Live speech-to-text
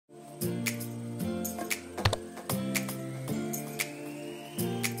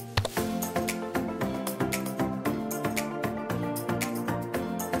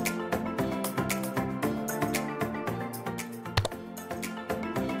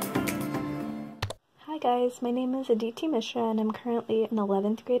guys, my name is Aditi Mishra and I'm currently an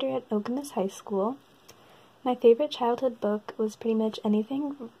 11th grader at Okemos High School. My favorite childhood book was pretty much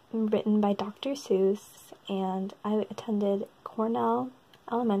anything written by Dr. Seuss, and I attended Cornell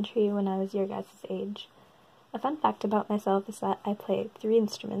Elementary when I was your guys' age. A fun fact about myself is that I play 3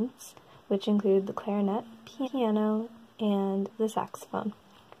 instruments, which include the clarinet, piano, and the saxophone.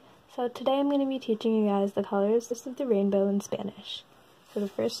 So today I'm going to be teaching you guys the colors of the rainbow in Spanish. So the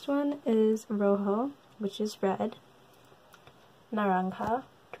first one is rojo, which is red, naranja,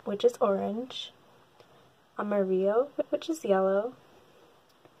 which is orange, amarillo, which is yellow,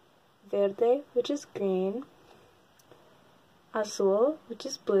 verde, which is green, azul, which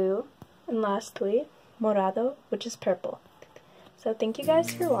is blue, and lastly, morado, which is purple. So thank you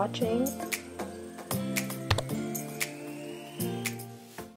guys for watching.